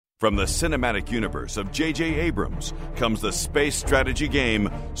From the cinematic universe of J.J. Abrams comes the space strategy game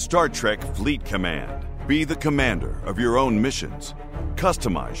Star Trek Fleet Command. Be the commander of your own missions.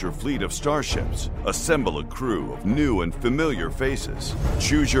 Customize your fleet of starships. Assemble a crew of new and familiar faces.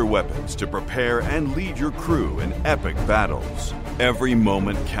 Choose your weapons to prepare and lead your crew in epic battles. Every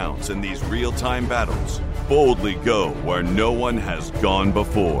moment counts in these real-time battles. Boldly go where no one has gone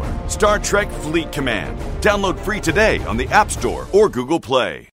before. Star Trek Fleet Command. Download free today on the App Store or Google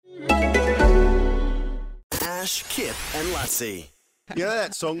Play. Ash, Kip and Lutzi. You know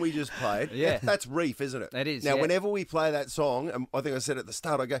that song we just played? Yeah. That's Reef, isn't it? It is, Now, yeah. whenever we play that song, and I think I said at the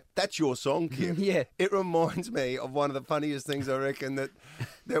start, I go, that's your song, Kip. Yeah. It reminds me of one of the funniest things I reckon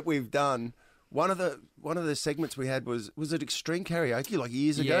that we've done. One of the segments we had was it Extreme Karaoke, like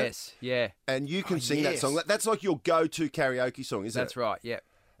years ago? Yes, yeah. And you can sing that song. That's like your go-to karaoke song, isn't it? That's right, yeah.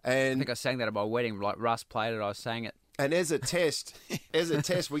 I And think I sang that at my wedding. Like Russ played it, I sang it. And as a test,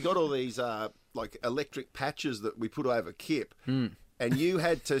 we got all these like electric patches that we put over Kip, and you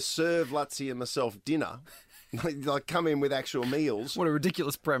had to serve Lutzi and myself dinner, like come in with actual meals. What a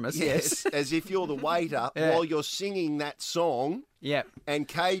ridiculous premise. Yes, as if you're the waiter while you're singing that song. Yeah. And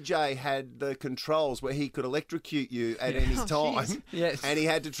KJ had the controls where he could electrocute you at any time. Yes. And he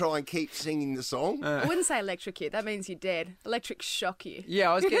had to try and keep singing the song. I wouldn't say electrocute. That means you're dead. Electric shock you.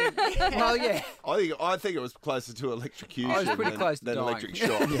 Yeah, I was getting... Well, yeah. I think it was closer to electrocution I was pretty close to than dying. electric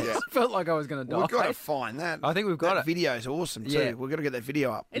shock. Yeah. Felt like I was going to die. We've got to find that. I think we've got that it. video's awesome too. Yeah. We've got to get that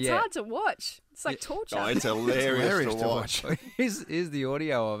video up. It's Yeah. hard to watch. It's like torture. Oh, it's hilarious to watch. Here's the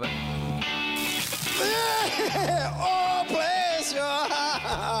audio of it. Oh, place your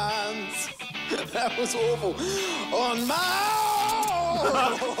hands. That was awful. On my own.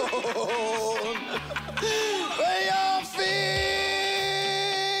 Lay your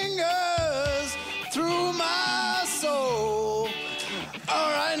fingers through my soul.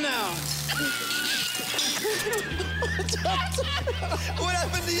 All right now. What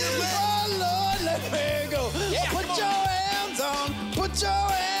happened to you, man? Oh, Lord, let me go. Yeah, put your hands on. Put your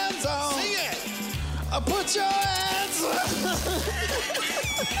hands on. Sing it. Put your hands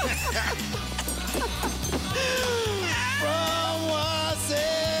from what's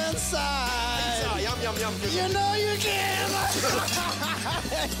inside. Yum, yum, yum. You know you can.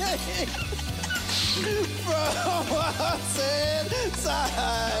 From what's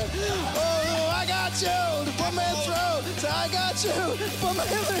inside. Oh, I got you to put me through. I got you to put me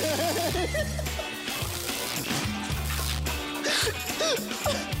through.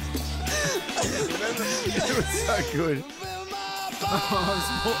 It was so good.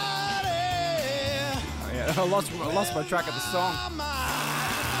 Yeah, I lost my track of the song.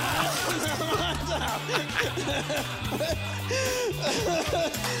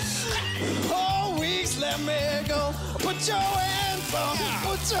 4 weeks, let me go. Put your hands on.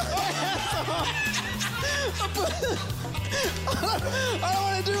 Put your hands on. I don't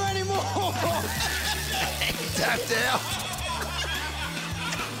want to do anymore. Tapped out.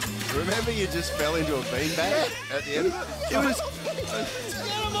 Remember you just fell into a beanbag at the end? It was Get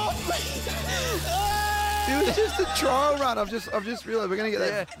him off me. It was just a trial run. I've just realised we're going to get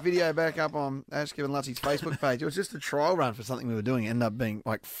that video back up on Ash, Kip and Lutzi's Facebook page. It was just a trial run for something we were doing. It ended up being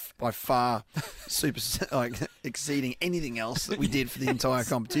like by far super like exceeding anything else that we did for the entire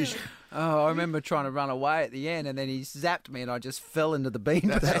competition. Oh, I remember trying to run away at the end, and then he zapped me, and I just fell into the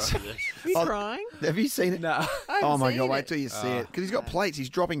beanbag. He's crying. Have you seen it? No. Oh my God! seen Wait it. till you see it because he's got plates. He's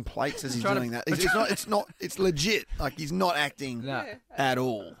dropping plates as he's trying to- doing that. It's not. It's legit. Like he's not acting No. at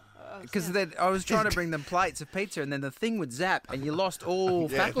all. Because then I was trying to bring them plates of pizza, and then the thing would zap, and you lost all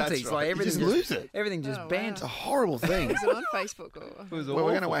faculties. right. Like You everything just lose it. Everything just Oh, bent. It's a horrible thing. Is it on Facebook? Or... It was Well, we're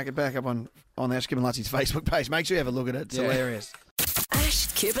going to awful. whack it back up on Ash, Kip and Lutzi's Facebook page. Make sure you have a look at it. It's Yeah. hilarious. Ash,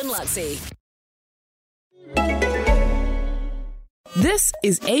 Kip and Lutzi. This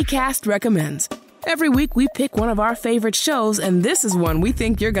is Acast Recommends. Every week we pick one of our favorite shows, and this is one we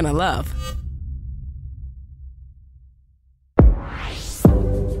think you're going to love.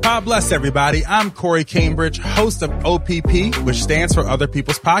 God bless everybody. I'm Corey Cambridge, host of OPP, which stands for Other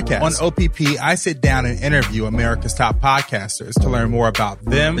People's Podcast. On OPP, I sit down and interview America's top podcasters to learn more about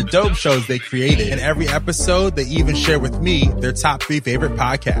them, the dope shows they created. In every episode, they even share with me their top 3 favorite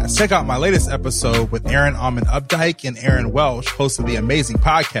podcasts. Check out my latest episode with Aaron Alman Updike and Aaron Welsh, host of the Amazing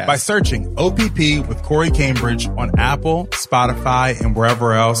Podcast, by searching OPP with Corey Cambridge on Apple, Spotify, and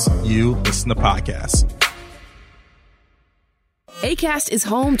wherever else you listen to podcasts. Acast is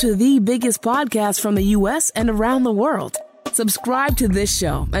home to the biggest podcasts from the U.S. and around the world. Subscribe to this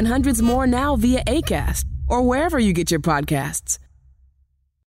show and hundreds more now via Acast or wherever you get your podcasts.